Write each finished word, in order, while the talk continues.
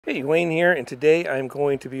Hey, Wayne here, and today I'm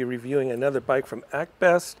going to be reviewing another bike from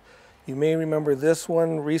Actbest. You may remember this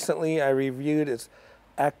one recently I reviewed. It's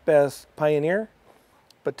Actbest Pioneer,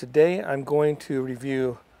 but today I'm going to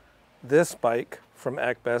review this bike from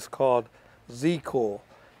Actbest called ZCool,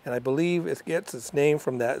 and I believe it gets its name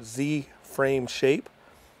from that Z frame shape.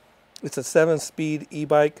 It's a 7-speed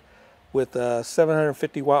e-bike with a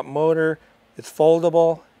 750 watt motor. It's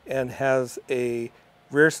foldable and has a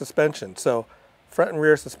rear suspension. So front and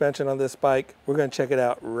rear suspension on this bike. We're going to check it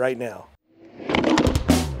out right now.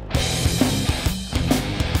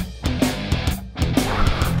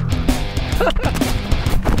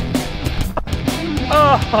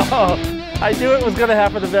 Oh, I knew it was going to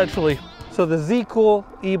happen eventually. So the ZCool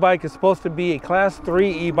e-bike is supposed to be a class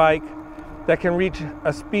 3 e-bike that can reach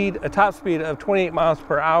a top speed of 28 miles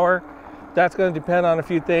per hour. That's going to depend on a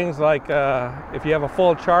few things like if you have a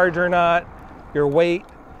full charge or not, your weight,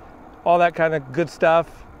 all that kind of good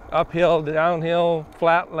stuff, uphill, downhill,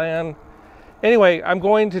 flat land. Anyway, I'm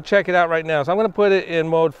going to check it out right now. So I'm going to put it in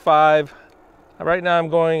mode 5. Right now I'm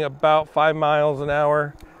going about 5 miles an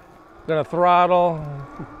hour. I'm going to throttle,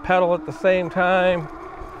 pedal at the same time,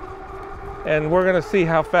 and we're going to see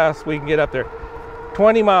how fast we can get up there.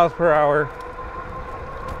 20 miles per hour,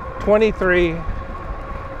 23,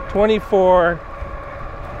 24,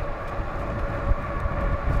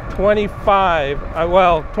 25,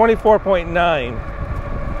 well, 24.9.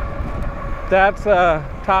 That's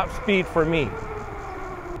top speed for me.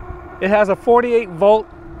 It has a 48 volt,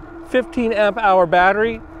 15 amp hour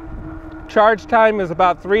battery. Charge time is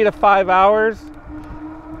about 3 to 5 hours.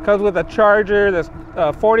 Comes with a charger that's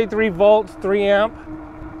 43 volts, 3 amp.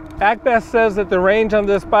 Actbest says that the range on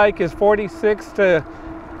this bike is 46 to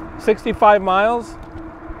 65 miles.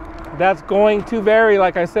 That's going to vary,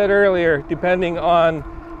 like I said earlier, depending on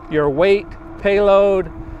your weight,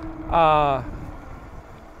 payload, how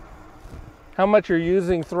much you're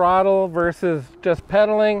using throttle versus just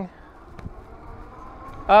pedaling,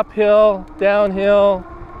 uphill, downhill,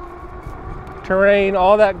 terrain,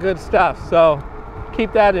 all that good stuff. So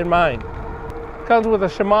keep that in mind. Comes with a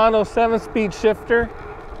Shimano 7-speed shifter.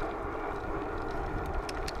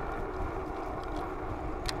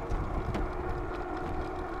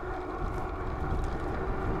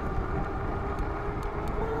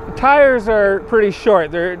 Tires are pretty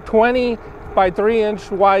short. They're 20 by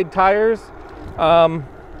 3-inch wide tires.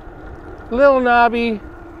 Little knobby,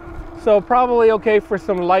 so probably okay for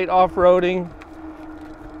some light off-roading.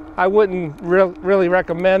 I wouldn't really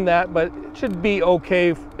recommend that, but it should be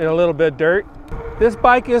okay in a little bit of dirt. This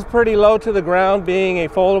bike is pretty low to the ground, being a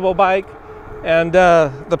foldable bike, and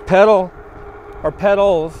the pedal or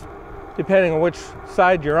pedals, depending on which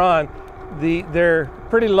side you're on, they're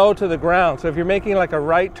pretty low to the ground. So if you're making like a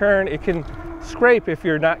right turn, it can scrape if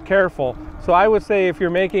you're not careful. So I would say if you're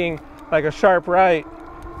making like a sharp right,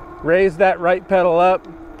 raise that right pedal up,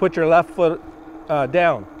 put your left foot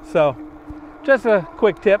down. So just a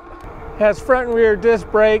quick tip. It has front and rear disc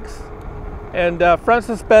brakes and front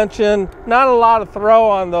suspension. Not a lot of throw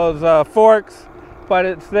on those forks, but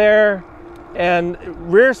it's there. And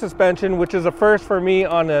rear suspension, which is a first for me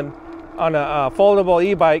on a foldable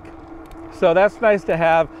e-bike. So that's nice to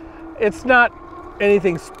have. It's not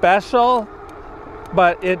anything special,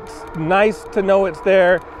 but it's nice to know it's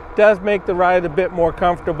there. Does make the ride a bit more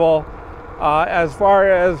comfortable. As far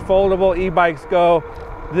as foldable e-bikes go,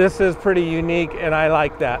 this is pretty unique, and I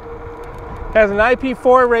like that. Has an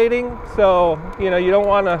IP4 rating, so you don't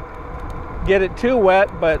want to get it too wet,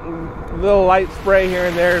 but a little light spray here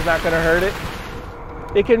and there is not going to hurt it.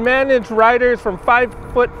 It can manage riders from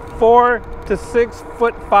 5'4" to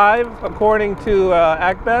 6'5", according to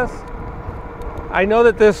Actbest. I know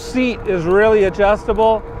that this seat is really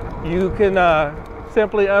adjustable. You can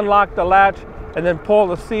simply unlock the latch and then pull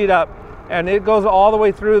the seat up, and it goes all the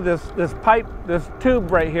way through this pipe, this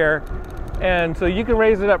tube right here, and so you can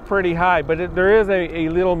raise it up pretty high, but there is a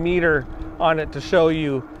little meter on it to show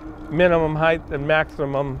you minimum height and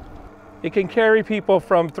maximum. It can carry people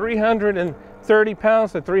from 330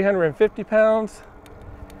 pounds to 350 pounds.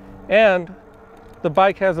 And the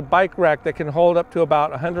bike has a bike rack that can hold up to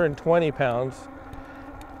about 120 pounds.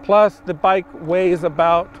 Plus the bike weighs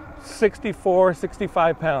about 64,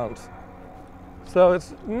 65 pounds. So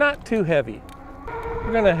it's not too heavy.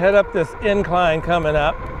 We're gonna head up this incline coming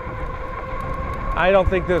up. I don't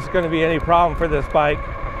think there's gonna be any problem for this bike.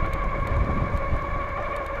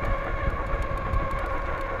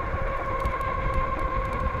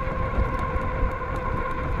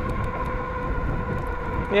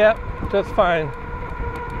 Yep, just fine.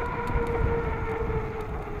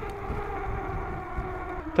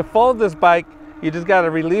 To fold this bike, you just got to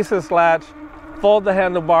release this latch, fold the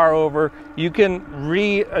handlebar over. You can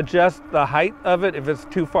readjust the height of it. If it's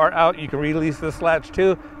too far out, you can release this latch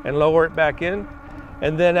too and lower it back in.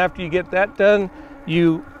 And then after you get that done,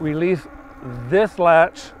 you release this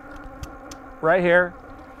latch right here,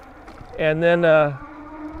 and then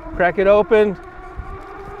crack it open,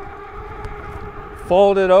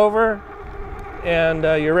 fold it over, and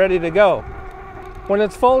you're ready to go. When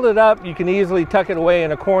it's folded up, you can easily tuck it away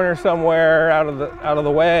in a corner somewhere out of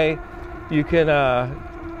the way. You can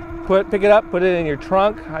pick it up, put it in your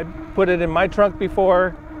trunk. I put it in my trunk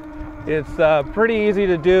before. It's pretty easy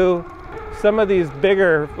to do. Some of these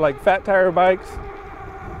bigger, like fat tire bikes,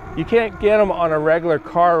 you can't get them on a regular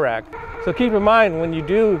car rack. So keep in mind, when you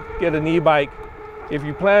do get an e-bike, if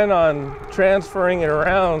you plan on transferring it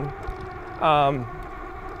around,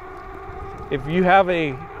 if you have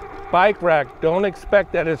a bike rack, don't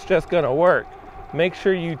expect that it's just gonna work. Make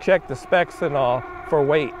sure you check the specs and all for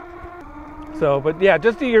weight. So, but yeah,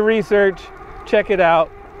 just do your research, check it out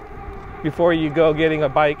before you go getting a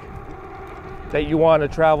bike that you want to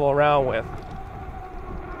travel around with.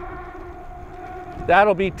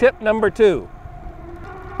 That'll be tip number 2.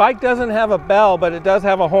 Bike doesn't have a bell, but it does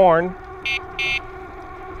have a horn.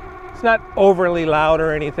 It's not overly loud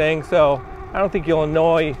or anything, so I don't think you'll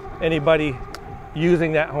annoy anybody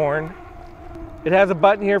using that horn. It has a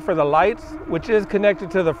button here for the lights, which is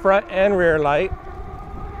connected to the front and rear light.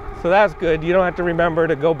 So that's good. You don't have to remember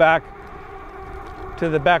to go back to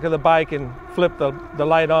the back of the bike and flip the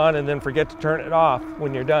light on and then forget to turn it off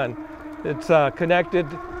when you're done. It's connected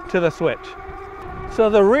to the switch. So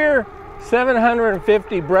the rear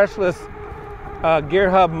 750 brushless gear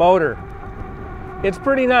hub motor, it's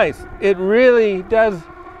pretty nice. It really does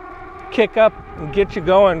kick up and get you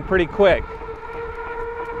going pretty quick.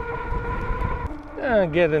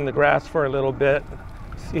 Get in the grass for a little bit,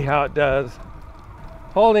 see how it does.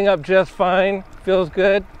 Holding up just fine, feels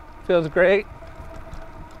good, feels great.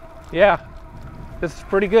 Yeah, this is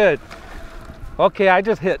pretty good. Okay, I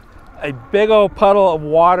just hit a big old puddle of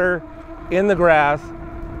water in the grass.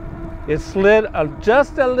 It slid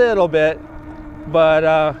just a little bit,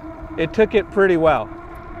 but it took it pretty well.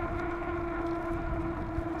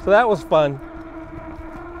 So that was fun.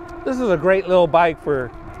 This is a great little bike for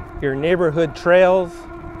your neighborhood trails,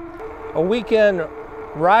 a weekend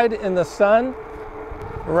ride in the sun,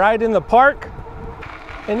 ride in the park,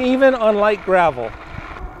 and even on light gravel.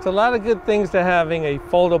 It's a lot of good things to having a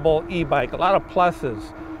foldable e-bike, a lot of pluses.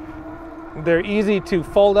 They're easy to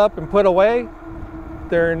fold up and put away.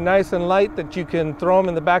 They're nice and light that you can throw them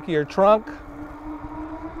in the back of your trunk.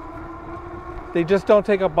 They just don't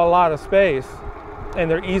take up a lot of space, and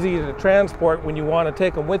they're easy to transport when you want to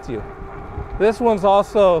take them with you. This one's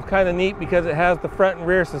also kind of neat because it has the front and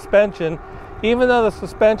rear suspension. Even though the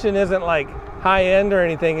suspension isn't like high end or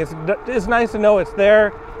anything, it's nice to know it's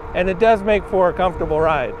there, and it does make for a comfortable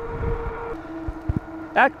ride.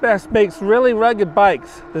 Actbest makes really rugged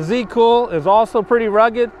bikes. The ZCool is also pretty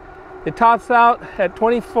rugged. It tops out at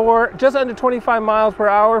just under 25 miles per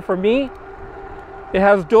hour for me. It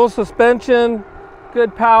has dual suspension,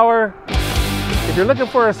 good power. If you're looking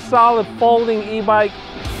for a solid folding e-bike,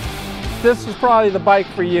 this is probably the bike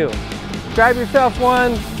for you. Grab yourself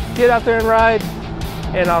one, get out there and ride,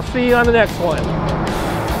 and I'll see you on the next one.